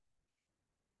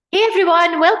Hey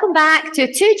everyone, welcome back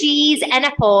to Two G's in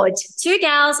a Pod. Two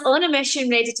gals on a mission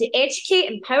ready to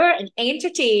educate, empower, and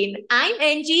entertain. I'm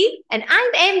Angie. And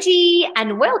I'm MG,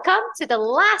 and welcome to the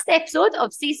last episode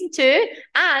of season 2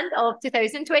 and of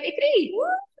 2023.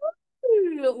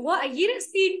 Woo! What a year it's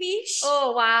been, Meesh.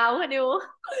 Oh wow, I know.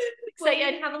 Excited.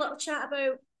 Excited. Have a little chat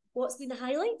about what's been the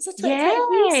highlights of Yes.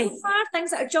 2023 so far,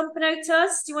 things that are jumping out to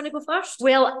us. Do you want to go first?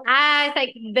 Well, I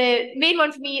think the main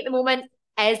one for me at the moment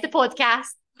is the podcast.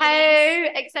 How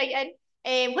exciting.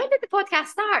 When did the podcast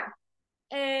start?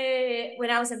 When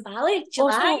I was in Bali,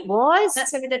 July. Oh, so it was.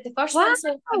 That's when we did the first Wow. one.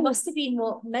 So it must have been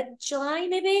mid-July,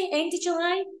 maybe end of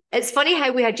July. It's funny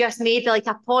how we had just made like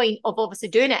a point of obviously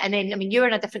doing it, and then I mean you were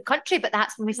in a different country, but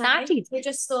that's when we started. We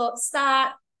just thought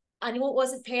start. I know it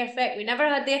wasn't perfect. We never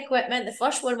had the equipment. The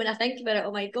first one, when I think about it,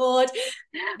 oh my God,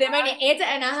 the amount of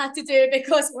editing I had to do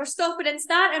because we're stopping and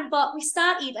starting, but we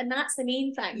started, and that's the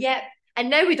main thing. Yep. And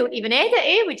now we don't even edit,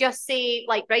 eh? We just say,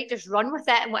 like, right, just run with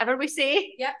it and whatever we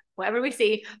say. Yep. Whatever we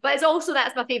say. But it's also,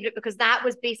 that's my favourite because that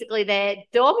was basically the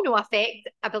domino effect,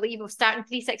 I believe, of starting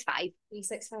 365.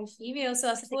 365 female. So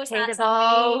I suppose Incredible.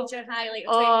 that's a major highlight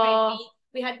of 2023.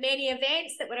 We had many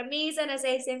events that were amazing as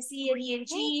SMC and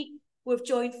ENG. We've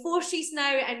joined forces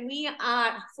now and we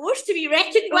are forced to be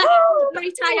reckoned with.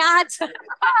 Very tired. So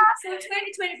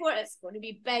 2024 is going to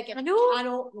be big and I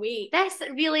cannot wait. This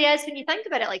really is, when you think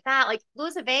about it like that, like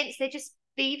those events, they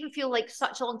even feel like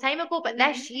such a long time ago, but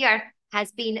this year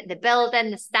has been the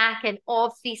building, the stacking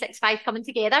of 365 coming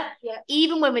together,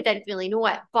 even when we didn't really know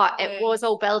it, but it was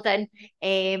all building.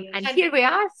 And here we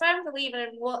are. Firm believer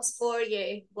in what's for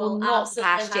you will not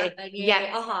past you.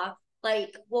 Yeah.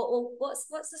 Like what's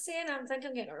the saying? I think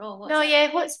I'm getting it wrong.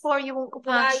 What's for you won't go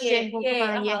past you. Won't go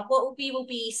by you. What will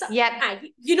be. So, yeah,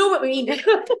 you know what we mean. And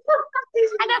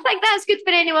I think that's good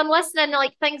for anyone listening.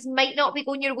 Like things might not be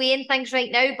going your way and things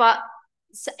right now, but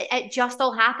it just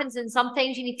all happens. And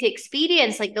sometimes you need to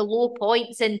experience like the low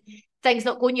points and things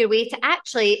not going your way to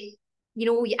actually, you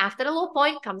know, after a low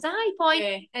point comes a high point.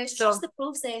 Yeah. And it's just the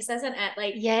process, isn't it?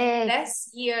 Like this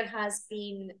year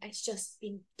it's just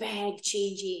been big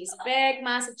changes, big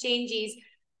massive changes,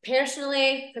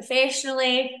 personally,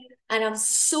 professionally. And I'm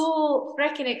so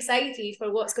freaking excited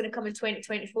for what's going to come in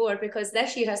 2024 because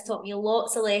this year has taught me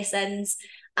lots of lessons.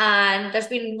 And there's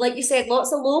been, like you said,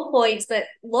 lots of low points, but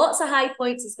lots of high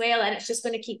points as well. And it's just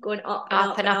going to keep going up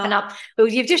and up. Well,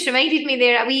 you've just reminded me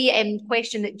there a wee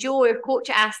question that Joe, our coach,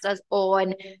 asked us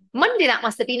on Monday. That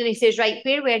must have been, and he says, right,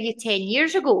 where were you 10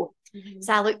 years ago?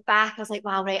 So I looked back, I was like,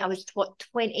 wow, right, I was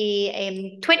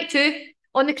 22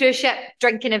 on the cruise ship,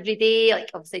 drinking every day, like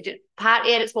obviously just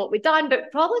partying, it's what we've done,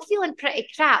 but probably feeling pretty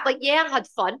crap. Like, yeah, I had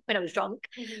fun when I was drunk,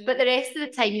 but the rest of the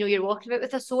time, you know, you're walking about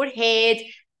with a sore head,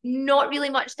 not really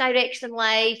much direction in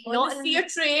life. On the fear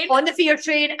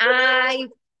train. I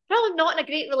probably not in a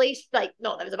great relationship, like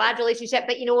not that it was a bad relationship,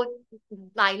 but you know,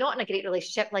 not in a great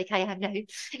relationship like I am now.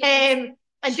 Yes.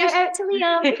 And shout out to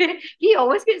Liam. He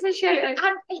always gets a shout out.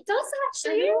 And he does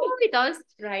actually. I know, he does.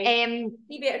 Right.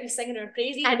 He better be singing our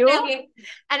praises. I know.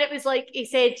 And it was like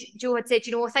Joe had said,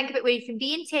 you know, think about where you can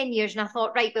be in 10 years. And I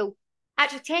thought, right, well,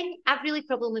 actually I've really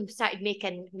probably started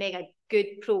making mega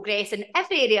good progress in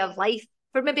every area of life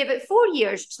for maybe about 4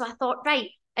 years. So I thought,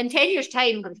 right, in 10 years'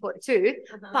 time, I'm going to be 42.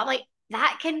 But I'm like,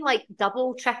 that can like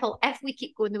double, triple if we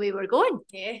keep going the way we're going.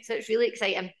 Yeah. So it's really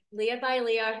exciting. Layer by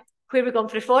layer. Where are we going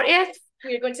for the 40th?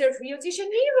 We're going to Rio de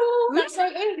Janeiro. That's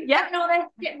right. Yeah.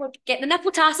 We're getting the nipple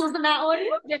tassels and that on.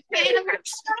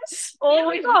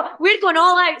 We're going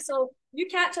all out. So you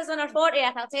catch us on our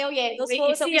 40th, I'll tell you. Those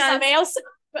photos will be something else.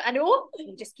 But I know.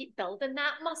 We just keep building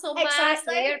that muscle mass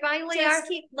layer by layer. Just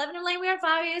keep living in line with our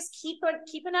values,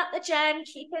 keeping at the gym,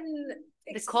 keeping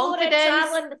the confidence,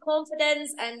 traveling, the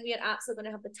confidence, and we are absolutely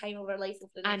going to have the time of our life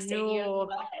over the next 10 years.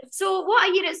 So what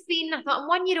a year it's been. I thought I'm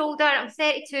 1 year older, I'm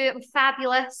 32, I'm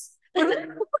fabulous.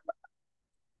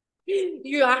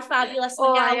 You are fabulous.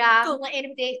 Yeah. Don't let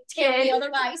anybody tell me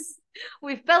otherwise.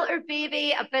 We've built our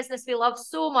baby, a business we love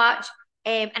so much.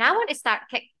 And I want to start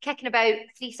kicking about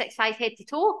 365 head to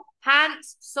toe.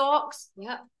 Pants, socks.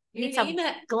 Yep. Need some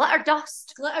glitter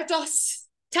dust.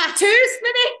 Tattoos,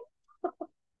 maybe.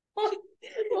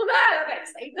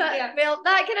 Well,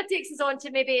 that kind of takes us on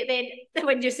to maybe then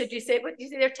when you said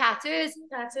they're tattoos.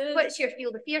 What's your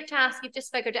feel the fear task? You've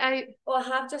just figured it out. Oh, I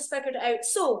have just figured it out.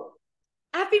 So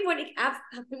I've been wanting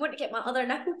to get my other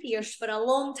nipple pierced for a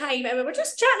long time, and we were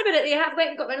just chatting about it. I went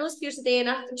and got my nose pierced today, and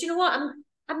I thought, do you know what?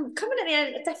 I'm coming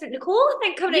at a different Nicole. I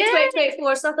think coming in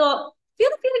 2024. So I thought, feel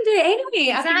if you can do it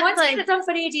anyway. I've been wanting to get it done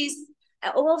for ages.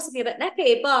 It'll obviously be a bit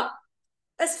nippy, but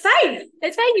It's fine.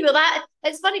 It's fine. You know that.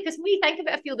 It's funny because when we think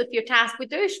about a field of fear task, we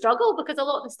do struggle because a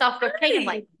lot of the stuff we're kind of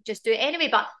like just do it anyway.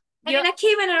 But and then I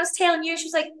came in and I was telling you, she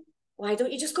was like, why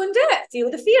don't you just go and do it? Feel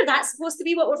the fear. That's supposed to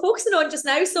be what we're focusing on just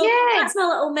now. So that's my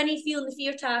little mini feel the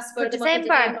fear task for December.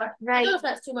 Right. I don't know if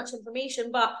that's too much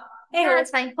information, but hey, that's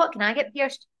fine. What can I get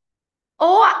pierced?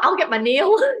 Oh, I'll get my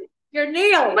nail. Your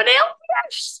nail? My nail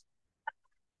pierced.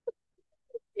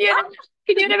 Yeah.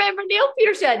 Can you remember nail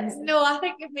piercings? No, I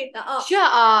think you've made that up. Shut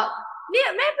up.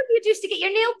 Remember you used to get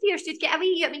your nail pierced, you'd get a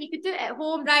wee, I mean, you could do it at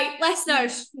home. Right,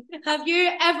 listeners, have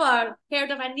you ever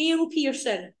heard of a nail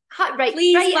piercing? Right,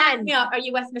 please back me up. Are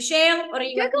you with Michelle or are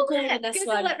you Google with Nicole in this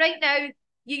Google one? it right now.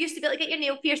 You used to be able to get your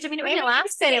nail pierced. I mean, it wouldn't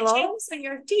last very long. In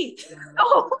your teeth.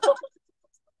 Oh.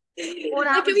 Oh,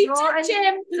 that was not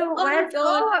gem. No, oh my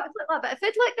God. But if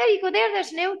it's like there, you go there.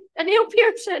 There's a nail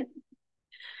piercing.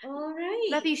 All right.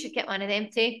 Maybe you should get one of them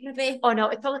too. Maybe. Oh no,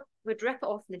 it probably would rip it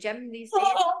off in the gym these days.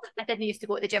 I didn't used to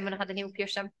go to the gym when I had a nail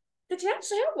piercing. Did you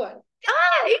actually have one?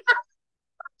 Aye.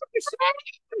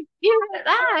 You had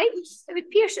that. It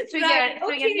would pierce it through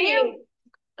your nail.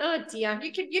 Oh dear.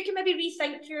 You can maybe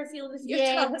rethink your feeling with your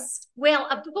task. Well,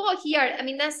 I've got here. I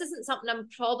mean, this isn't something I'm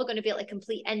probably going to be able to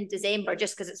complete in December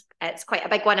just because it's quite a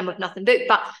big one and we've nothing booked.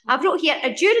 But I've wrote here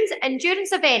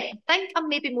endurance event. I think I'm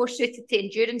maybe more suited to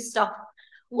endurance stuff.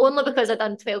 Only because I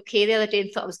done 12k the other day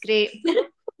and thought it was great.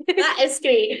 That is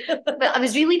great. But it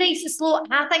was really nice and slow.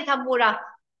 I think I'm more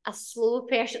a slow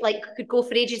person, like could go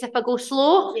for ages if I go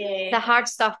slow. Yeah. The hard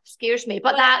stuff scares me,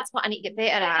 but that's what I need to get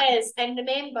better at. It is. And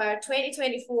remember,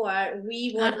 2024,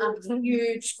 we want a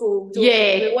huge goal.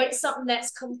 We want something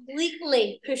that's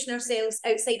completely pushing ourselves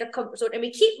outside our comfort zone. And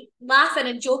we keep laughing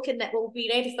and joking that we'll be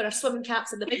ready for our swimming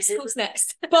caps and the big schools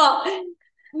next. But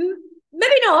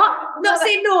maybe not. Not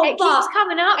saying no, it keeps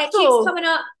coming up. It keeps coming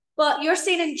up. But you're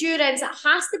saying endurance, it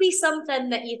has to be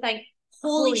something that you think,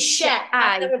 holy shit,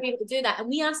 I've never been able to do that. And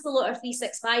we asked a lot of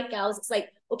 365 gals, it's like,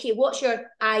 okay, what's your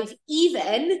I've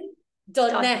even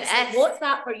done this? What's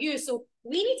that for you? So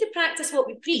we need to practice what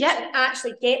we preach and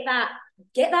actually get that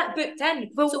booked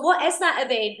in. Well, so what is that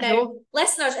event? Now,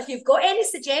 listeners, if you've got any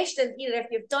suggestions, either if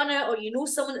you've done it or you know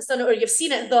someone that's done it or you've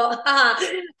seen it and thought,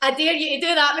 I dare you to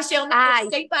do that, Michelle,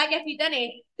 stick back if you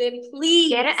didn't, then please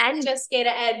get it in. Just get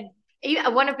it in.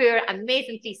 One of our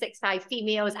amazing 365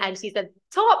 females, and she's the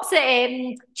top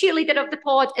cheerleader of the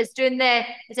pod, is doing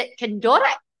is it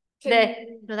Kindoric? No,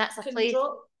 that's a place.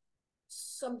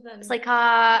 Something. It's like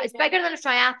it's bigger than a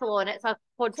triathlon. It's a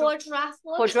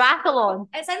quadrathlon.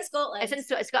 It's in Scotland.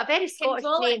 It's got a very Scottish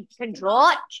name.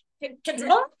 Kindoric. Here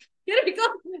we go.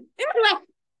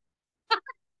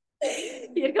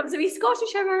 Here comes a wee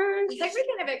Scottish shivers. I think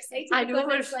we're kind of excited. I know,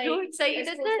 we're so excited,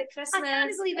 isn't it? Christmas. I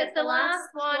can't believe it's the last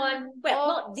one. Well,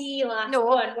 not the last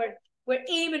one. We're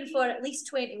aiming for at least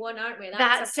 21, aren't we?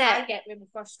 That's our target when we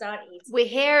first started. We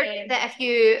heard that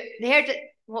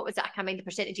what was that? I can't mind the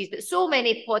percentages, but so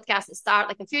many podcasts that start,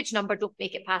 like a huge number, don't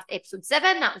make it past episode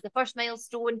 7. That was the first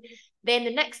milestone. Then the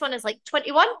next one is like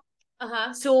 21.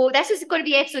 So this is going to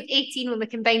be episode 18 when we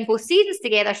combine both seasons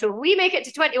together. So if we make it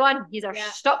to 21, these are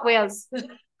stuck with us.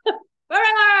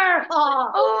 I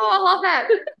love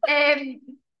it.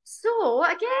 So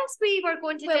I guess we were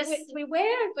going to we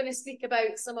were going to speak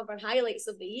about some of our highlights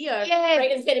of the year.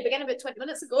 Right at the very beginning, about 20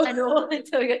 minutes ago. I know,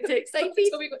 until we got too excited.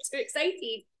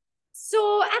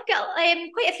 So I've got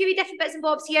quite a few different bits and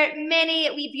bobs here. Many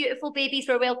wee beautiful babies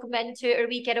were welcomed into our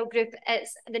wee girl group.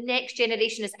 It's the next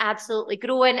generation is absolutely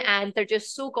growing and they're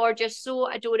just so gorgeous, so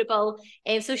adorable.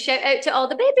 So shout out to all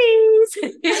the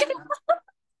babies.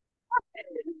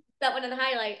 That one in the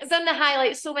highlights. It's on the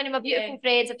highlights. So many of my beautiful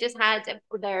friends have just had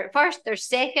their first, their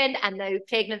second, and now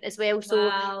pregnant as well.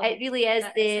 So it really is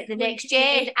the next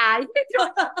gen.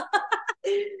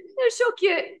 They're so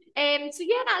cute. So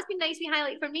yeah, that's been nice. We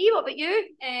highlight for me. What about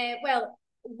you? Well,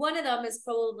 one of them is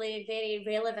probably very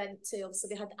relevant to, obviously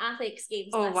we had the athletics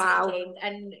games last weekend,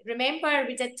 and remember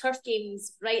we did turf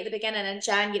games right at the beginning in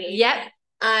January. Yep.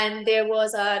 And there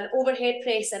was an overhead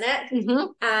press in it,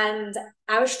 and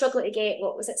I was struggling to get,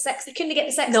 what was it, 6? I couldn't get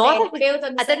the 6. No, I don't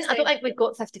think we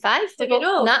got 55. So you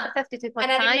know, not 52.5.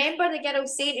 And I remember the girl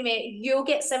saying to me, "You'll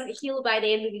get 70 kilo by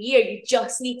the end of the year. You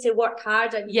just need to work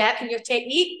hard on your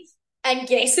technique." And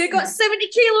guess who got 70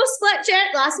 kilo split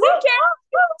jerk last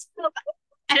weekend?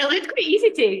 And it looked quite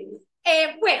easy to.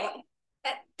 Well,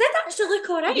 it did actually look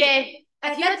alright. Yeah.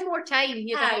 If you had more time,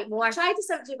 you'd have more. I tried to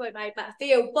 70.5, but I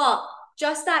failed. But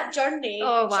just that journey,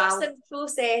 just in the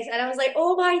process, and I was like,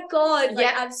 oh my God,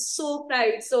 I'm so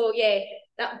proud. So yeah,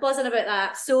 buzzing about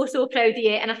that. So proud of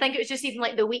you. And I think it was just even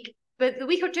like the week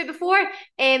or two before,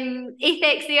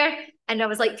 Apex there. And I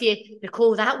was like to you,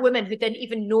 Nicole, that woman who didn't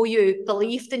even know you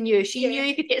believed in you. She knew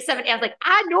you could get 70. I was like,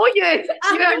 I know you.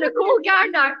 You're Nicole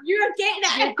Garner. You're getting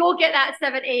it. You go get that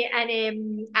 70.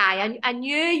 And I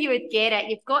knew you would get it.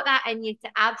 You've got that in you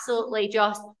to absolutely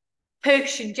just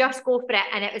push and just go for it.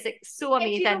 And it was like so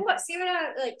amazing. And you know what? See when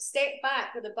I like stepped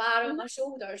back with the bar on my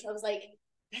shoulders, I was like,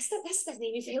 this doesn't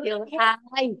even feel high.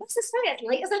 This is why it's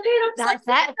light as a pair of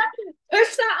That's it.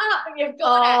 Push that up and you've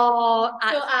got it. Oh,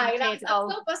 that's I'm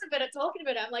still buzzing about it, talking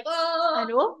about it. I'm like, oh. I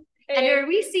know. And our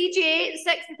wee CJ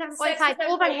 67.5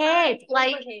 overhead.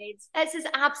 Like, this is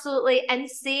absolutely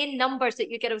insane numbers that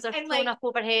you girls are throwing up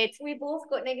overhead. We both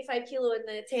got 95 kilo in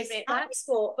the 10-minute back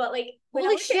squat, but like, when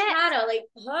holy I look shit. at Hannah, like,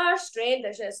 her strength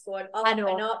is just going up and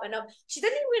up and up. She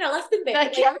didn't even win a lifting bit.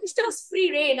 Like, it was just free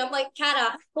reign. I'm like,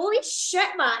 Cara, holy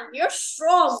shit, man, you're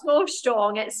strong. So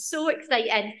strong. It's so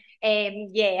exciting.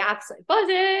 Yeah, absolutely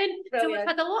buzzing. Brilliant. So we've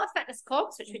had a lot of fitness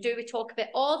comps, which we talk about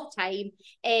all the time.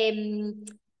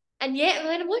 And yet,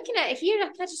 when I'm looking at it here,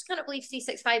 I just can't believe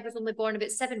C65 was only born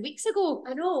about 7 weeks ago.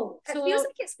 I know. So, it feels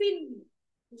like it's been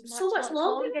so much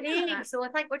longer. So I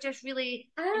think we're just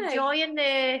really enjoying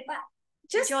the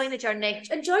journey.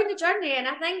 Enjoying the journey. And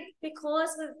I think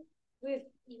because we've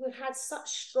had such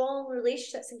strong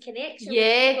relationships and connections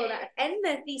with people that are in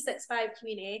the 365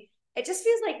 community, it just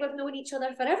feels like we've known each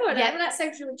other forever. And I know that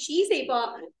sounds really cheesy,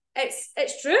 but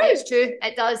it's true. It's true.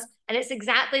 It does. And it's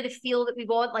exactly the feel that we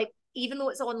want. Like, even though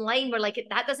it's online, we're like,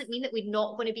 that doesn't mean that we're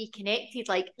not going to be connected.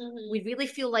 Like, we really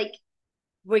feel like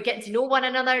we're getting to know one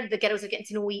another. The girls are getting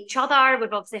to know each other.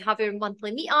 We've obviously have our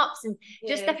monthly meetups and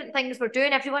just different things we're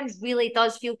doing. Everyone really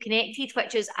does feel connected,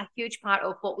 which is a huge part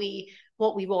of what we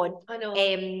want. I know.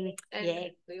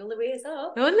 The only way is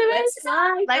up. The only way is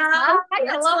up. I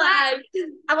love that.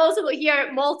 I've also got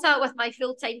here Malta with my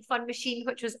full-time fun machine,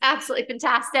 which was absolutely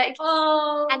fantastic.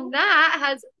 Oh. And that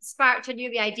has sparked a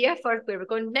new idea for where we're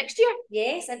going next year.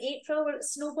 Yes, in April we're at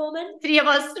Snowbombing. 3 of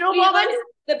us snowbombing.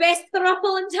 The best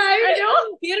throuple in town. I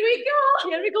know. Here we go.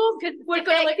 We're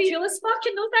going to look cool as fuck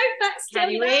in those outfits.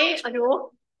 Anyway, I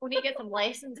know. We need to get some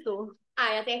lessons though.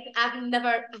 I think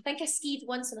I skied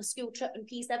once on a school trip in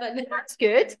P7. That's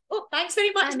good. Oh, thanks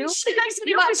very much. I know. Thanks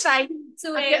very much.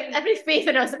 So every faith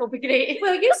in us, it will be great.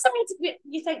 Well, you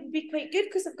think it'd be quite good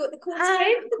because I've got the core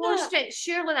strength. Core strength.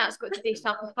 Surely that's got to do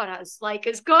something for us. Like,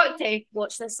 it's got to.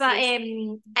 Watch this. But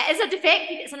it is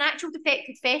it's an actual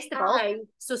defected festival.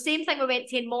 So same thing we went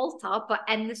to in Malta, but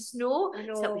in the snow. I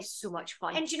know. So it'll be so much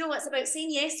fun. And you know what's about saying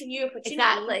yes to new opportunities.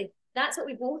 Exactly. That's what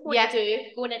we both want to do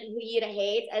going into the year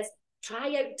ahead is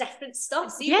try out different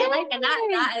stuff. See what you like, and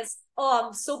that is,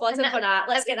 I'm so buzzing for that.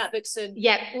 Let's get that book soon.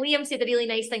 Yeah, Liam said a really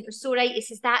nice thing. You're so right. He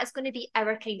says that is going to be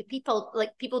our kind of people, like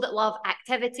people that love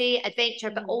activity,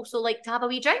 adventure, but also like to have a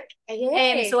wee drink.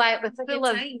 Yeah. So we're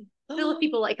full of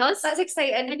people like us. That's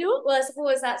exciting. I know. Well, I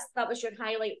suppose that was your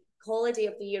highlight holiday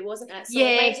of the year, wasn't it? So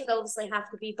it would obviously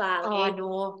have to be Bali. Oh, I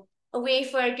know. Away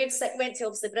for a good went to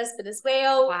obviously Brisbane as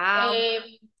well. Wow.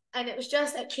 And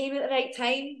it came at the right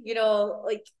time, you know,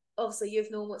 like obviously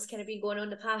you've known what's kind of been going on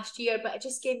the past year, but it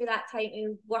just gave me that time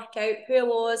to work out who I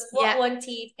was, what I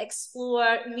wanted,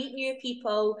 explore, meet new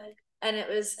people, and it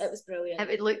was brilliant.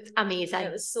 It looked amazing.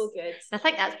 It was so good. I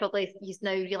think that's probably you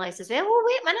now realise as well. Oh,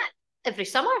 wait a minute. Every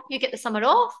summer you get the summer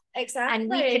off. Exactly.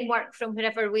 And we can work from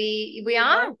wherever we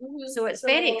are. So it's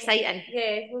very exciting.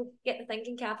 Yeah, we'll get the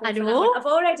thinking cap on. I know. I've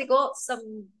already got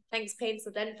some things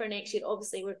penciled in for next year.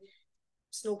 Obviously we're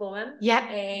snowbombing.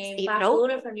 Yep.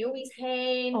 Barcelona for Neomi's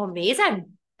Hen. Oh, amazing.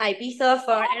 Ibiza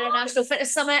for International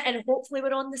Fitness Summit, and hopefully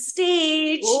we're on the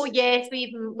stage. Oh yes, we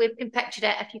can picture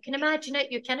it. If you can imagine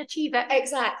it, you can achieve it.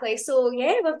 Exactly. So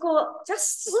yeah, we've got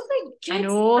just something good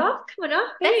stuff coming up.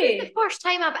 This is the first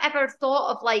time I've ever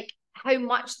thought of like how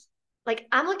much. Like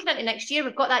I'm looking at it next year.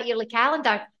 We've got that yearly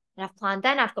calendar. And I've planned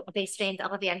in. I've got my best friend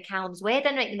Olivia and Callum's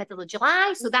wedding right in the middle of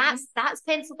July, so that's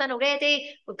penciled in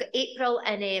already. We've got April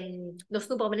and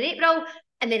snowbombing in April,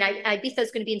 and then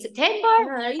Ibiza's going to be in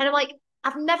September. And I'm like,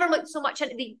 I've never looked so much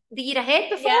into the year ahead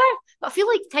before, but I feel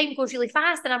like time goes really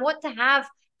fast, and I want to have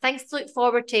things to look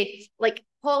forward to, like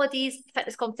holidays,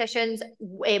 fitness competitions,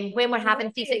 when we're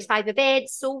having 365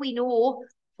 events, so we know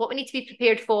what we need to be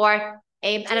prepared for.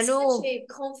 And I know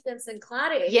confidence and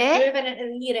clarity, moving into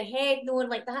the year ahead, knowing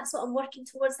like that's what I'm working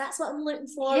towards, that's what I'm looking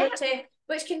forward to,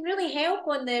 which can really help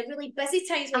on the really busy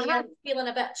times when you're feeling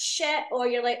a bit shit, or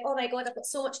you're like, oh my god, I've got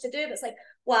so much to do, but it's like,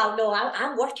 wow, no,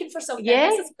 I'm working for something.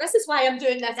 This is why I'm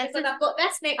doing this, and I've got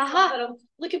this next month, and I'm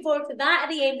looking forward to that at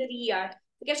the end of the year.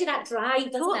 It gives you that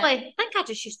drive, doesn't it? I think I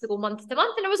just used to go month to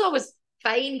month, and I was always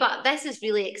fine. But this is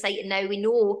really exciting now. We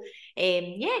know,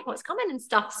 what's coming and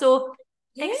stuff. So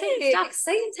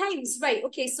exciting times. Right.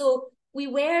 Okay. So we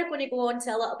were going to go on to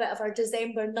a little bit of our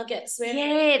December nuggets.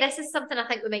 This is something I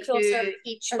think we might do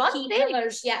each month. Key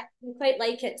pillars. Yeah, we quite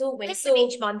like it, don't we? So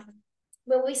each month.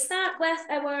 Will we start with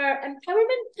our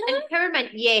empowerment pillar?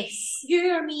 Empowerment, yes.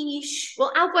 You or me, Meesh?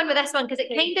 Well, I'll go on with this one because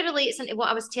it kind of relates into what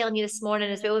I was telling you this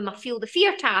morning as well in my Feel the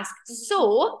Fear task.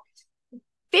 So,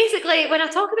 basically, when I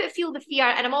talk about Feel the Fear,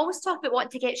 and I'm always talking about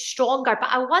wanting to get stronger, but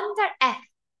I wonder if,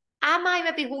 am I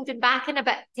maybe holding back in a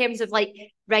bit in terms of like,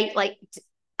 right, like,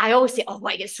 I always say, oh, I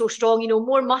want to get so strong,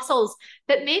 more muscles.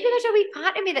 But maybe there's a wee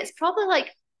part of me that's probably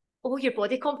like, oh, your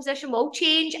body composition will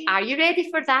change. Are you ready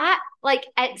for that? Like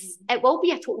it will be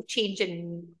a total change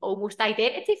in almost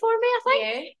identity for me,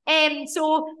 I think.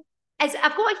 So as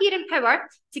I've got here in power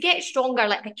to get stronger,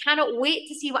 like I cannot wait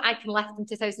to see what I can lift in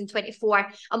 2024.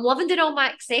 I'm loving doing all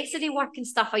my accessory work and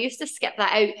stuff. I used to skip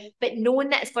that out, but knowing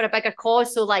that it's for a bigger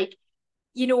cause. So like,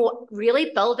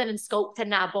 really building and sculpting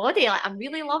that body, like I'm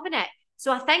really loving it.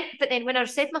 So I think, but then when I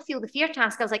said my Feel the Fear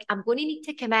task, I was like, I'm going to need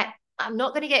to commit. I'm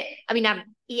not going to get, I'm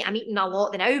eating a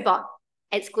lot now, but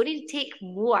it's going to take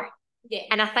more. Yeah.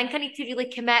 And I think I need to really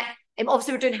commit.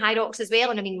 Obviously, we're doing high rocks as well.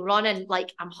 And running,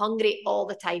 like I'm hungry all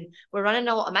the time. We're running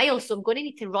a lot of miles. So I'm going to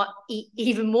need to eat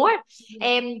even more.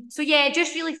 So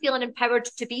just really feeling empowered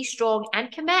to be strong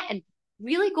and commit and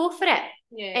really go for it.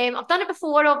 Yeah. I've done it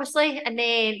before, obviously, and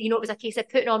then it was a case of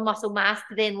putting on muscle mass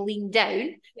to then lean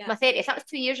down. My 30th, that was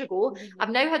 2 years ago. I've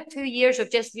now had 2 years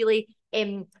of just really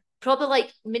probably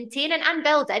like maintaining and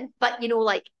building, but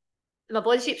like my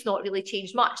body shape's not really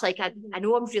changed much. Like I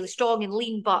know I'm really strong and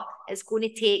lean, but it's going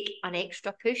to take an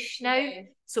extra push now.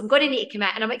 So I'm going to need to commit,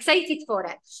 and I'm excited for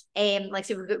it. Like I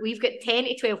said, we've got 10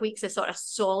 to 12 weeks of sort of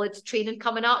solid training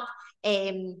coming up.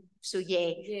 So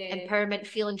empowerment,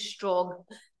 feeling strong.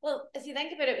 Well, if you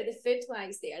think about it with the food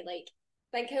wise there, like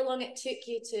think how long it took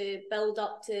you to build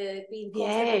up to being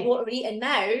confident with what we're eating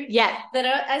now. Yeah. There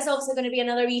is obviously going to be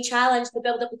another wee challenge to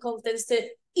build up the confidence to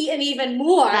eating even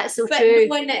more. That's so true.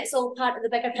 But knowing that it's all part of the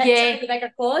bigger picture, the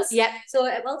bigger cause. Yep. So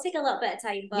it will take a little bit of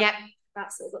time, but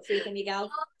absolutely got faith in you,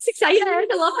 gal. It's exciting. I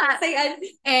love that.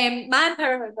 Exciting. My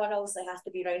empowerment one obviously has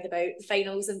to be round about the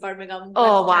finals in Birmingham.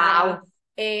 Oh, wow.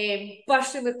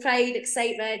 Bursting with pride,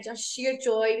 excitement, just sheer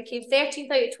joy. We came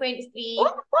 13th out of 23,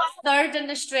 third in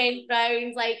the strength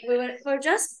round. Like we're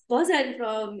just buzzing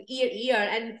from ear to ear.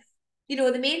 And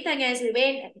the main thing is we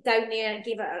went down there and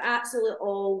gave it our absolute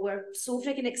all. We're so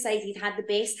freaking excited, had the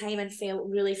best time and felt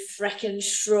really freaking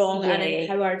strong and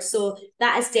empowered. So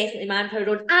that is definitely my empowered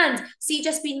road. And see,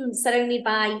 just being surrounded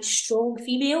by strong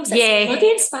females, it's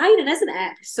bloody inspiring, isn't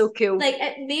it? So cool. Like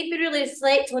it made me really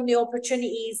reflect on the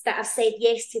opportunities that I've said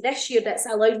yes to this year that's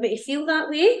allowed me to feel that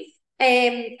way.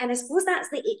 And I suppose that's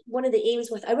one of the aims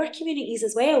with our communities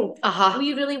as well.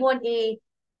 We really want to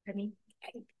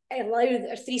allow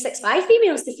our 365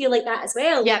 females to feel like that as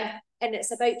well. Yeah. And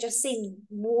it's about just saying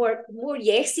more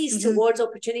yeses towards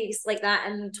opportunities like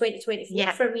that in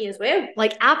 2024 for me as well.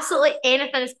 Like absolutely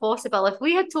anything is possible. If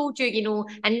we had told you,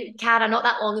 and Cara, not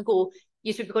that long ago,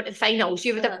 you should be going to the finals,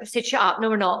 you would have said, shut up. No,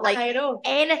 we're not. Like I know.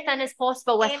 Anything is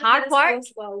possible with hard work.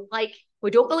 Like we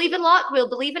don't believe in luck, we'll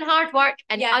believe in hard work.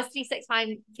 And us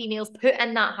 365 females put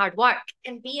in that hard work.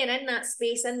 And being in that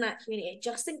space, in that community, it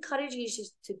just encourages you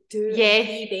to do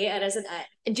and be better, isn't it?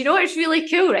 And do you know what's really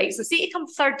cool, right? So see, you come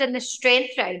third in the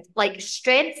strength round. Like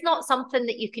strength's not something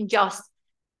that you can just,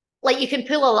 like you can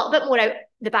pull a little bit more out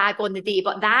the bag on the day,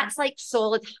 but that's like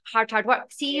solid, hard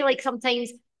work. See, like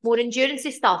sometimes more endurance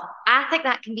stuff, I think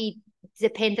that can be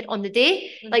dependent on the day,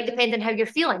 like depending how you're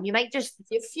feeling. You might just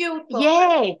feel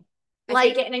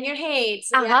like getting in your head.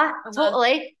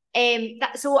 Totally.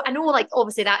 So I know, like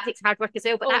obviously that takes hard work as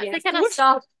well, but that's the kind of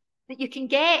stuff that you can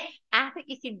get. I think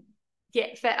you can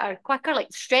get fitter quicker,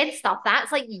 like strength stuff.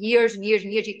 That's like years and years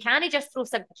and years. You can't just throw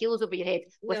 70 kilos over your head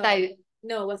without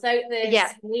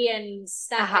the weigh-in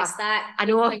stat by stat. I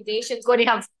know. Foundations. Going to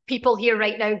have people here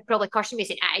right now probably cursing me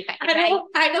saying, I know.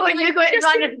 And you're going to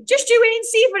run. Just you wait and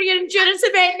see for your endurance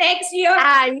event next year.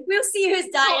 We'll see who's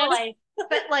dying. Totally.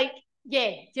 But like,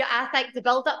 I think to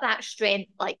build up that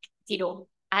strength, like, it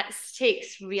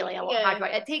takes really a lot of hard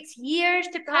work. It takes years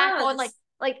to pack on.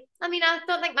 Like, I mean, I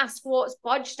don't think my squat's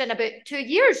budged in about 2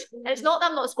 years. And it's not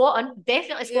that I'm not squatting,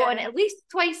 definitely squatting at least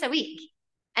twice a week.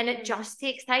 And it just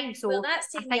takes time. So that's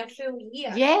taken me a full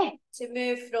year. To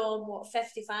move from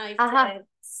 55 to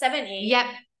 70. Yep.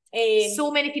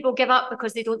 So many people give up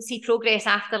because they don't see progress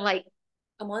after like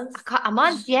a month. A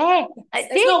month,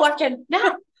 it's not working.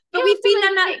 No. But we've been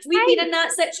in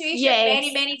that situation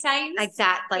many, many times.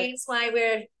 Exactly. That's why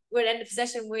we're we're in the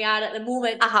position we are at the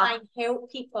moment to try and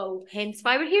help people. Hence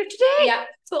why we're here today. Yeah.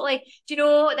 Totally. Do you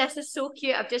know, this is so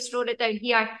cute. I've just wrote it down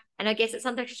here, and I guess it's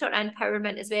under sort of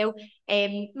empowerment as well.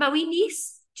 My wee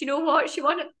niece, do you know what she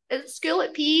won at school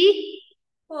at PE?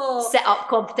 Sit-up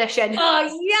competition.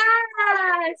 Oh,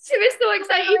 yeah! She was so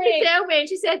excited to tell me.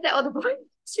 She said that all the boys,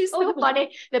 she's so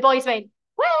funny. The boys went,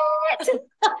 what?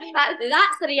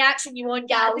 That's the reaction you want,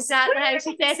 gals. That's exactly how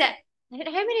she says it. How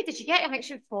many did you get? I think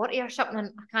she was 40 or something.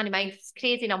 I can't mind. It's a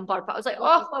crazy number. But I was like,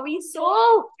 oh, my wee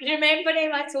soul. Do you remember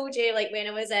I told you, like, when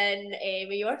I was in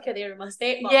Mallorca there with my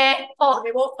stepmom? Yeah. And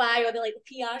we walked by, or like the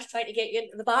PRs trying to get you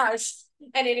into the bars.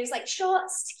 And then he was like,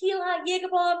 shots, tequila, Jaeger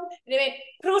bomb. And he went,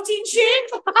 protein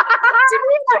shake.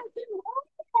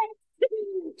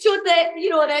 Showed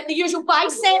the usual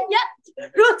bicep.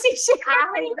 Yep. Protein shake.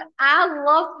 I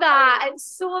love that.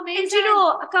 It's so amazing.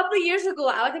 And a couple of years ago,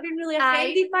 I would have been really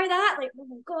offended by that. Like, oh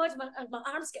my God, my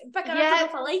arm's getting bigger. I don't know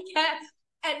if I like it.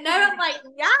 And now I'm like,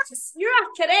 yes, you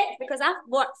are correct, because I've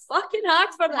worked fucking hard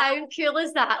for that. How cool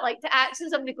is that? Like, to actually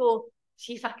somebody go,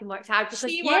 she fucking works hard.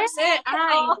 Because she works it.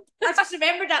 I just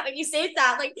remembered that when you said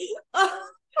that. Like,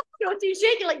 protein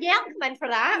shake. You're like, yeah, I'll come in for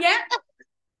that. Yeah.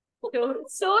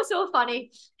 So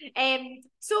funny.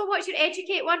 So what's your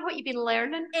educate one? What you've been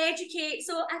learning? Educate.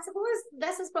 So I suppose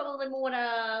this is probably more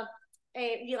a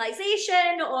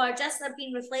realization, or just I've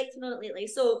been reflecting on it lately.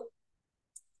 So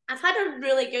I've had a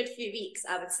really good few weeks,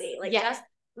 I would say. Like, just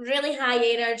really high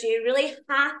energy, really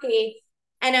happy.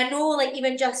 And I know, like,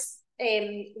 even just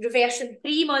reversing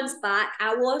 3 months back,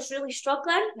 I was really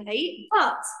struggling. Right.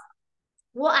 But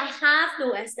what I have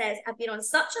noticed is I've been on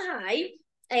such a high.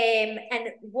 And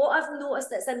what I've noticed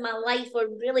that's in my life, or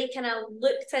really kind of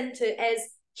looked into, is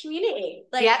community.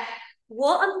 Like,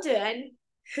 what I'm doing,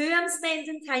 who I'm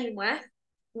spending time with,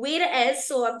 where it is.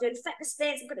 So I'm doing fitness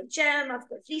events, I've got a gym, I've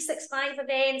got 365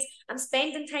 events, I'm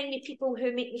spending time with people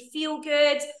who make me feel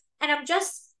good. And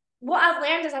what I've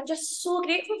learned is I'm just so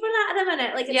grateful for that at the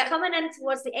minute. Like, it's coming in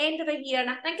towards the end of a year, and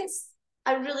I think it's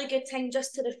a really good time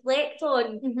just to reflect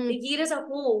on the year as a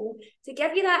whole, to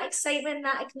give you that excitement,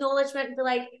 that acknowledgement, and be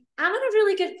like, I'm in a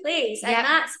really good place. And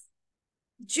that's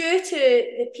due to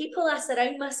the people I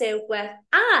surround myself with,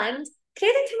 and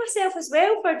credit to myself as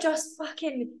well for just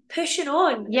fucking pushing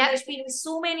on. There's been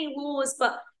so many lows,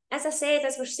 but as I said,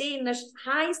 as we're saying, there's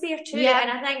highs there too.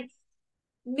 And I think,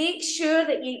 make sure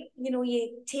that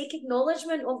you take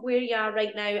acknowledgement of where you are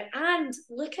right now, and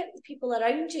look at the people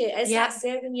around you. Is that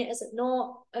serving you? Is it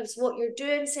not? Is what you're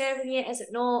doing serving you? Is it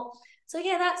not? So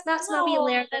that's my wee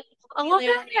learning. I love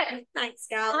it. Thanks,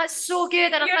 gal. That's so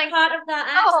good. And you're I think part of that.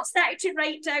 I started to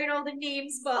write down all the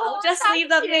names, but I'll just leave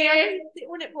them there. The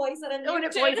Own It boys are in there. Own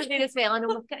It boys are there as well. And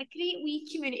we've got a great wee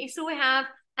community. So we have.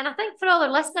 And I think for all our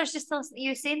listeners, just to listen to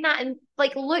you saying that, and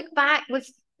like, look back with.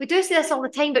 We do say this all the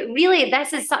time, but really,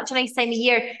 this is such a nice time of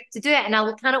year to do it. And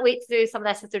I cannot wait to do some of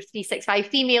this with their 365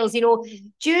 females,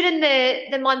 during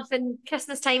the month and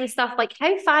Christmas time and stuff. Like,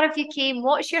 how far have you came?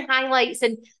 What's your highlights?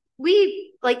 And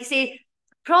we, like you say,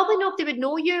 probably nobody would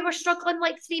know you were struggling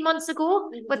like 3 months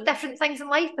ago with different things in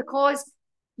life, because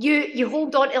you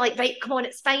hold on to, like, right, come on,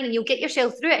 it's fine, and you'll get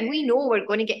yourself through it. And we know we're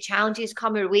going to get challenges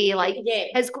come our way. Like,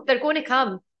 they're going to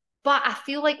come. But I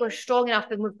feel like we're strong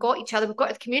enough, and we've got each other, we've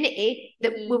got a community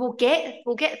that we'll get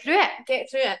through it.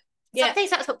 Get through it. Sometimes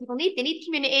that's what people need. They need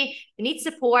community, they need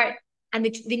support, and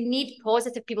they need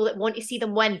positive people that want to see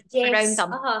them win around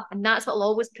them. And that's what will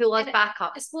always pull us back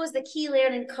up. I suppose the key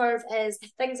learning curve is, if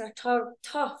things are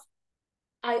tough,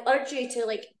 I urge you to,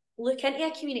 like, look into a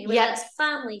community, whether it's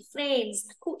family, friends,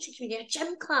 a coaching community, a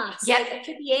gym class. Like, it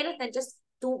could be anything. Just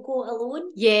don't go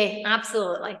alone. Yeah,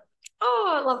 absolutely.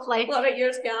 Oh, lovely. What about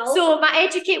yours, gal? So my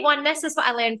educate one, this is what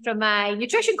I learned from my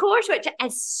nutrition course, which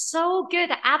is so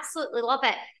good. I absolutely love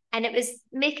it. And it was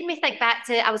making me think back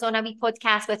to, I was on a wee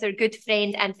podcast with our good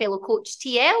friend and fellow coach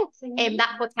TL.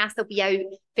 That podcast will be out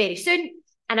very soon.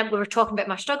 And we were talking about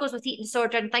my struggles with eating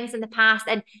disorder and things in the past.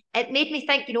 And it made me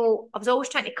think, I was always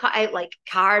trying to cut out like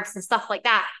carbs and stuff like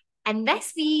that. And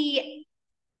this wee,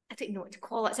 I don't know what to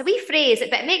call it. It's a wee phrase,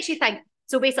 but it makes you think.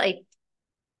 So basically,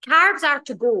 carbs are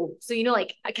to go. So,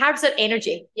 like, carbs are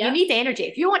energy. You need energy.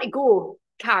 If you want to go,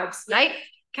 carbs, right?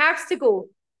 Carbs to go.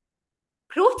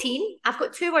 Protein, I've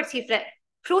got 2 words here for it.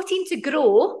 Protein to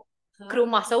grow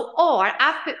muscle, or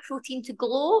I've put protein to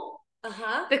glow.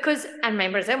 Because, and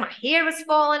remember as well, my hair was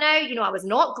falling out. I was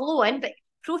not glowing, but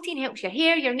protein helps your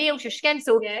hair, your nails, your skin.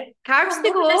 So carbs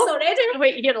to go.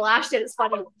 Wait, here last year, it's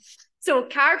funny. So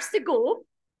carbs to go,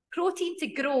 protein to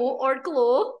grow or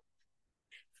glow,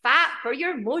 fat for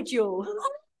your mojo.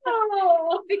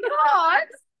 Because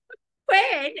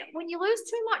when you lose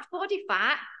too much body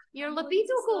fat, your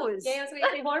libido goes. Yeah, I was going to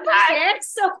say hormones. Yeah,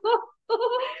 so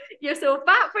you're so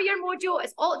fat for your mojo.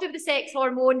 It's all to do with the sex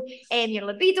hormone, your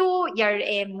libido, your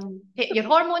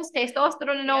hormones,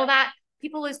 testosterone, and all that.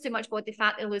 People lose too much body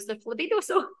fat, they lose their libido.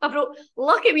 So I wrote,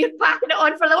 lucky we're packing it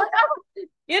on for the winter.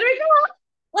 Here we go.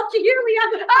 Lucky you, we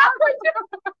have.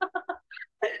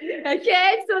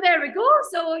 Okay, so there we go.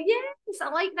 So yes, I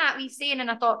like that wee saying,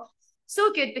 and I thought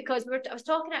so good because I was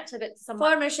talking actually about some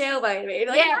for Michelle, by the way.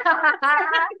 Like, yeah.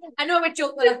 I know we're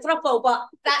joking with a throuple, but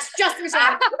that's just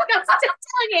Michelle. Just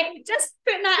telling you, just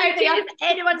putting that out there. If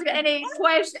anyone's got any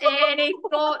questions, any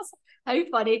thoughts, how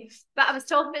funny. But I was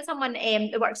talking about someone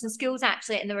that works in schools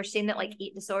actually, and they were saying that like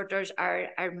eating disorders are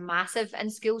massive in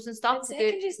schools and stuff.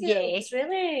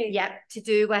 Really? Yeah, to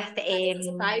do with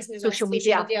social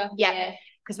media. Yeah.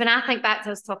 Because when I think back to,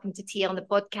 I was talking to Tia on the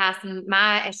podcast, and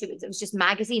my issue was, it was just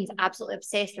magazines, absolutely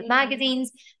obsessed with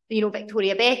magazines. You know,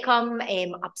 Victoria Beckham,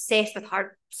 obsessed with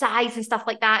her size and stuff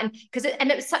like that. And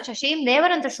it was such a shame. They were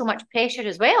under so much pressure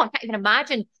as well. I can't even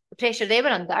imagine the pressure they were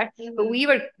under. But we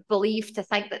were believed to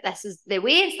think that this is the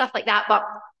way and stuff like that.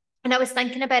 And I was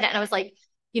thinking about it, and I was like,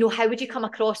 you know, how would you come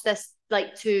across this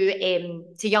like to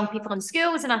young people in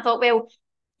schools? And I thought, well,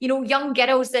 you know, young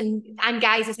girls and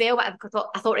guys as well. But I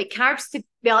thought, right,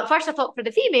 at first I thought for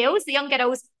the females, the young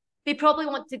girls, they probably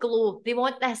want to glow. They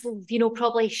want this, you know,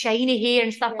 probably shiny hair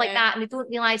and stuff like that. And they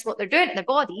don't realise what they're doing to their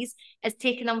bodies is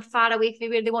taking them far away from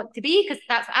where they want to be, because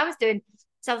that's what I was doing.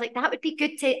 So I was like, that would be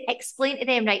good to explain to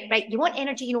them, right, you want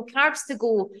energy, you know, carbs to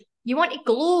go. You want to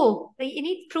glow, right? You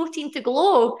need protein to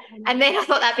glow. And then I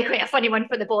thought that'd be quite a funny one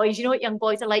for the boys. You know what young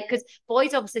boys are like, because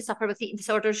boys obviously suffer with eating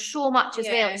disorders so much as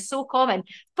well. It's so common.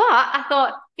 But I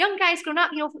thought, young guys growing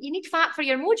up, you know, you need fat for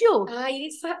your mojo. You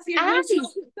need fat for your mojo.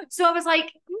 So I was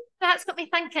like, that's got me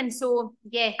thinking. So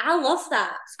yeah. I love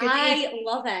that. I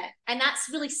love it. And that's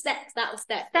really stick. That'll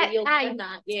stick. You'll learn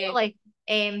that. Yeah. Totally.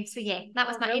 So yeah, that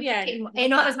was my entertainment.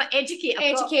 No, that was my educate.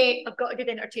 I've got a good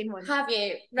entertainment one. Have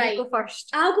you? Right. You go first.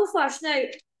 I'll go first. Now,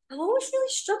 I always really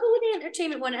struggle with the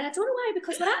entertainment one, and I don't know why,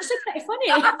 because they're actually pretty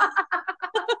funny. Oh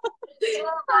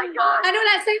my God. I know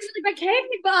that sounds really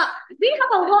big-headed, but we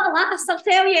have a lot of laughs, I'll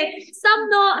tell you. Some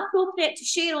not appropriate to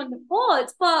share on the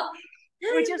pod, but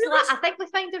we just really I think we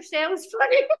find ourselves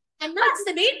funny. And that's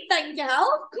the main thing,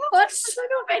 girl. Of course. I don't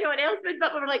know if anyone else would,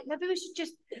 but we were like, maybe we should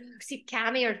just see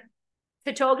Cammy or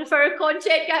photographer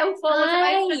content girl follows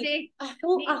around for day. A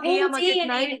whole day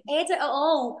and edit it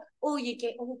all. Oh, you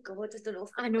get, oh God, I don't know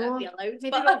if that'd be allowed.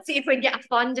 Maybe we'll see if we can get a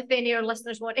fund if any of our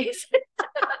listeners want it.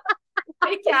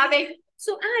 Hey, Cammy.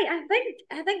 So I think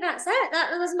that's it.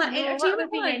 That was my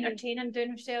entertainment one. Entertaining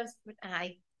doing ourselves.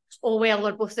 Aye. Oh well,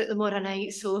 we're both out tomorrow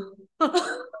night, so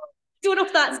don't know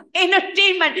if that's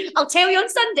entertainment. I'll tell you on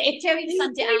Sunday.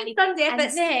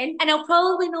 And I'll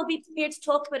probably not be prepared to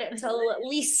talk about it until at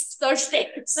least Thursday.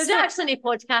 There's actually no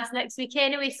podcast next week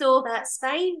anyway, so that's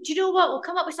fine. Do you know what? We'll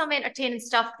come up with some entertaining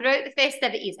stuff throughout the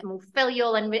festivities, and we'll fill you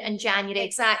all in January.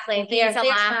 Exactly. There's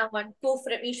my one. Go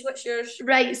for it, Meesh. What's yours?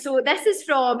 Right. So this is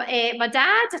from my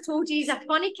dad. I told you he's a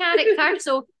funny character.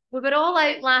 So we were all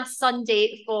out last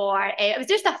Sunday for, it was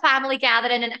just a family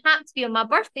gathering, and it happened to be on my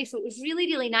birthday, so it was really,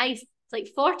 really nice. It's like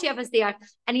 40 of us there,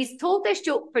 and he's told this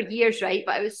joke for years, right?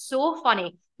 But it was so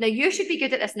funny. Now, you should be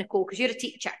good at this, Nicole, because you're a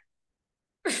teacher.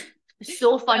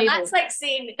 So funny. Well, that's like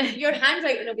saying your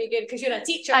handwriting will be good because you're a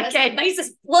teacher. Okay. This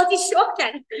is bloody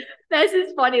shocking. This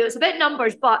is funny. It's about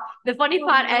numbers, but the funny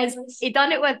part is he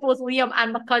done it with both Liam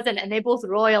and my cousin, and they both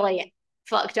royally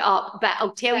fucked it up, but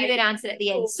I'll tell you their answer at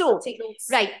the end. So,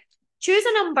 right, choose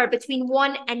a number between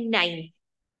 1 and 9.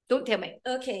 Don't tell me.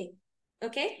 Okay.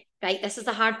 Right, this is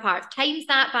the hard part. Times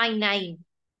that by 9. You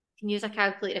can use a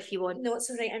calculator if you want. No, it's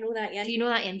all right. I know that, yeah. Do you know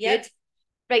that, Ian? Yep. Good.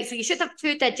 Right, so you should have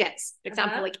 2 digits, for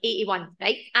example, like 81,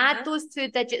 right? Add those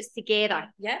 2 digits together.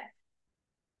 Yep.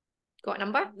 Got a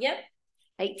number? Yep.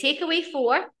 Right, take away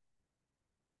 4.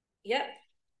 Yep.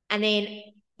 And then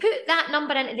put that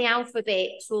number into the alphabet.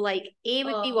 So like A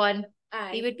would be 1,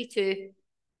 B would be 2.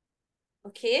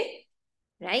 Okay.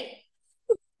 Right?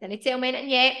 Can you tell me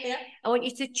anything yet? Yeah. I want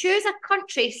you to choose a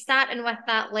country starting with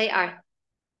that letter.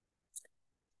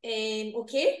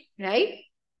 Okay. Right?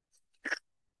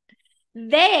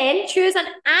 Then choose an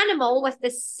animal with the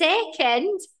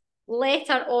second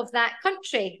letter of that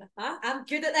country. I'm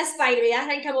good at this, by the way. I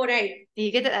think I'm all right. Are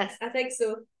you good at this? I think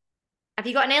so. Have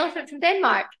you got an elephant from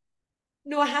Denmark?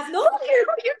 No, I have not.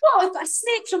 You've got a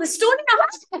snake from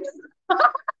Estonia.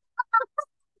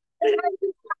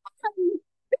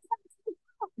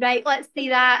 Right, let's see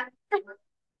that.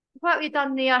 What have we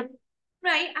done there?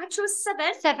 Right, I chose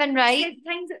 7. 7, right. 7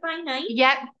 times it by 9.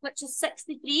 Yep. Which is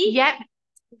 63. Yep.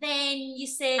 Then you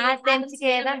say add them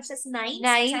together, which is 9.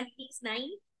 9. 10 makes 9.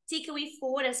 Take away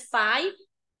 4 is 5.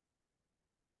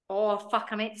 Oh, fuck,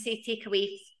 I meant to say take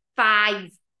away 5.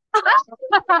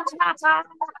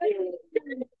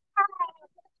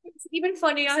 It's even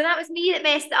funnier. So that was me that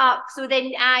messed it up. So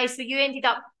then so you ended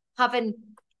up having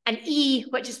an E,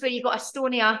 which is where you got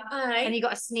Estonia, and you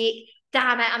got a snake.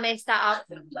 Damn it, I messed that up.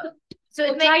 So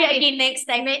we'll try it again next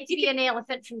time. Meant to be an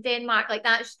elephant from Denmark. Like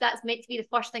that's meant to be the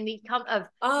first thing that come out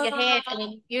of your head. And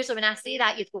then usually when I say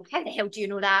that, you'd go, how the hell do you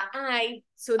know that? Aye.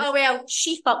 So well,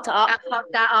 she fucked it up. I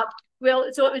fucked that up. Well,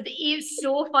 so it was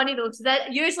so funny though. So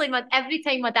that usually every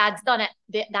time my dad's done it,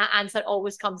 that answer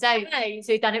always comes out. Aye.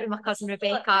 So he done it with my cousin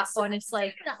Rebecca.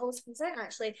 Honestly, that always comes out.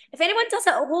 Actually, if anyone does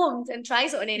it at home and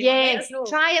tries it on anyone, let us know.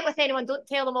 Try it with anyone. Don't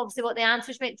tell them obviously what the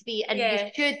answer's meant to be, and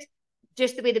you should.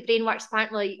 Just the way the brain works,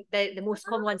 apparently the most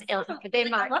common one's elephant for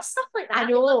Denmark. I love stuff like that. I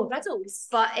know. Riddles.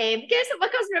 But guess what my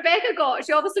cousin Rebecca got?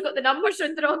 She obviously got the numbers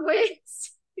round the wrong way.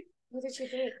 What did she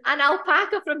do? An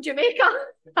alpaca from Jamaica.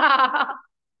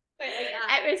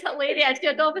 It was hilarious. She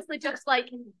had obviously just like,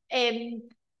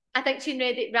 I think she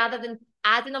read it rather than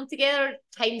adding them together,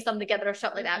 times them together or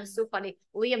something like that. It was so funny.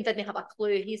 Liam didn't have a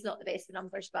clue. He's not the best with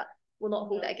numbers, but we'll not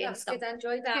hold it against him. Good, I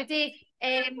enjoyed that. Good day.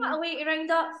 What a way to round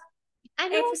up. I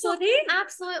know, episode 8.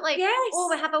 Absolutely. Yes. Oh,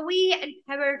 we have a wee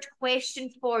empowered question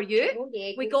for you. Oh,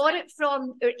 yeah, we got it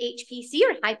from our HPC,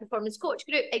 our high performance coach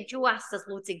group. Joe asked us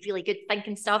loads of really good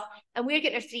thinking stuff, and we're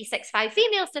getting our 365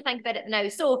 females to think about it now.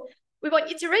 So we want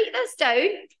you to write this down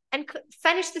and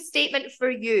finish the statement for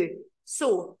you.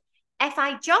 So if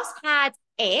I just had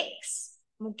X,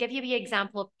 we'll give you an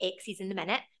example of X's in a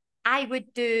minute, I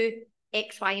would do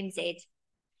X, Y, and Z.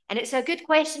 And it's a good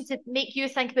question to make you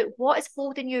think about what is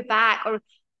holding you back. Or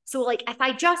so like if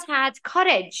I just had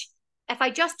courage, if I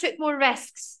just took more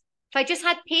risks, if I just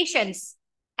had patience,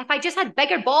 if I just had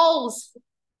bigger balls,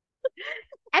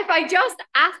 if I just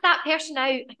asked that person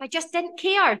out, if I just didn't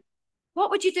care,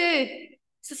 what would you do?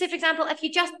 So say, for example, if you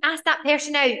just asked that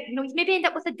person out, you'd maybe end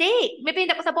up with a date, maybe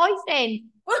end up with a boyfriend.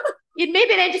 You'd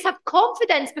maybe then just have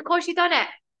confidence because you'd done it.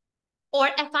 Or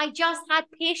if I just had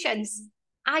patience,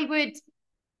 I would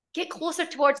get closer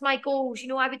towards my goals.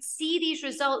 I would see these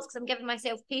results because I'm giving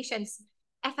myself patience.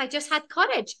 If I just had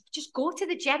courage, just go to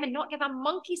the gym and not give a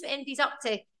monkey's what anybody's up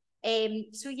to.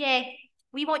 So yeah,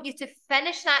 we want you to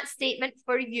finish that statement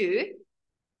for you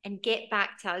and get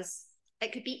back to us.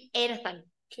 It could be anything.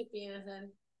 Could be anything.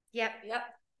 Yep.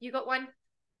 You got one?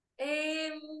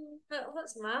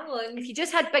 What's my one? If you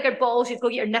just had bigger balls, you'd go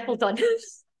get your nipple done.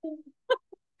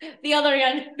 The other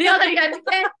one. Yeah.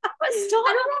 But stop.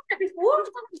 I don't know before.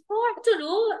 I don't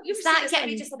know. You've that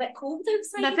getting just a bit cold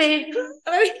outside. Maybe.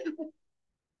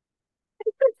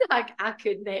 I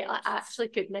couldn't. I actually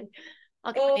couldn't.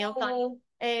 I'll get my nail done.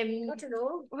 I don't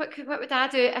know. What would I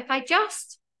do if I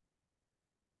just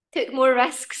took more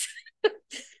risks?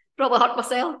 Probably hurt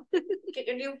myself. Get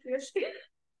your nail pierced.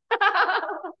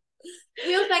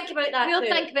 We'll think about that. We'll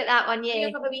think about that one. Yeah.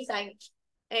 We'll have a wee think.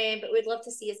 But we'd love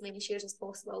to see as many shares as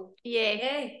possible.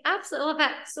 Yeah. Absolutely love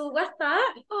it. So with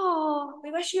that,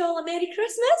 we wish you all a Merry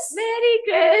Christmas. Merry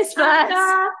Christmas.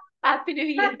 Happy New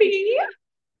Year. Happy New Year.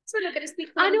 So we're not going to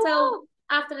speak until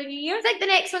after the New Year. I think the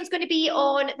next one's going to be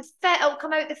on the 5th. It'll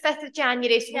come out the 5th of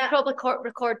January. So we'll probably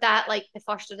record that like the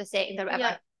 1st or the 2nd or whatever.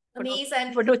 Yeah.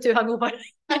 Amazing. We're not too hungover.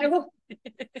 I know.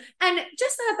 And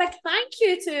just a big thank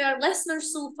you to our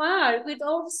listeners so far. We'd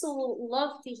also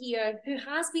love to hear who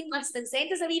has been listening.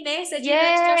 Send us a wee message.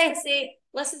 Just to say,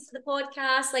 listen to the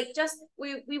podcast. Like, just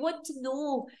we want to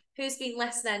know who's been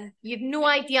listening. You've no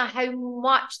idea how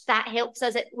much that helps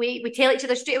us. We tell each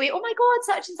other straight away, oh my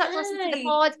God, such and such listen to the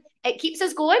pod. It keeps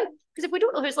us going. Because if we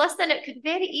don't know who's listening, it could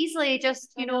very easily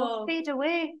just, fade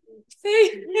away.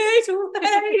 Fade away.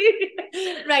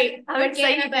 Right. I'm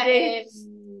getting a bit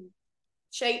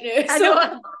shite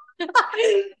now.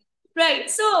 Right.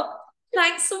 So,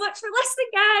 thanks so much for listening,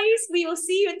 guys. We will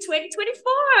see you in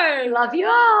 2024. Love you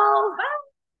all. Bye.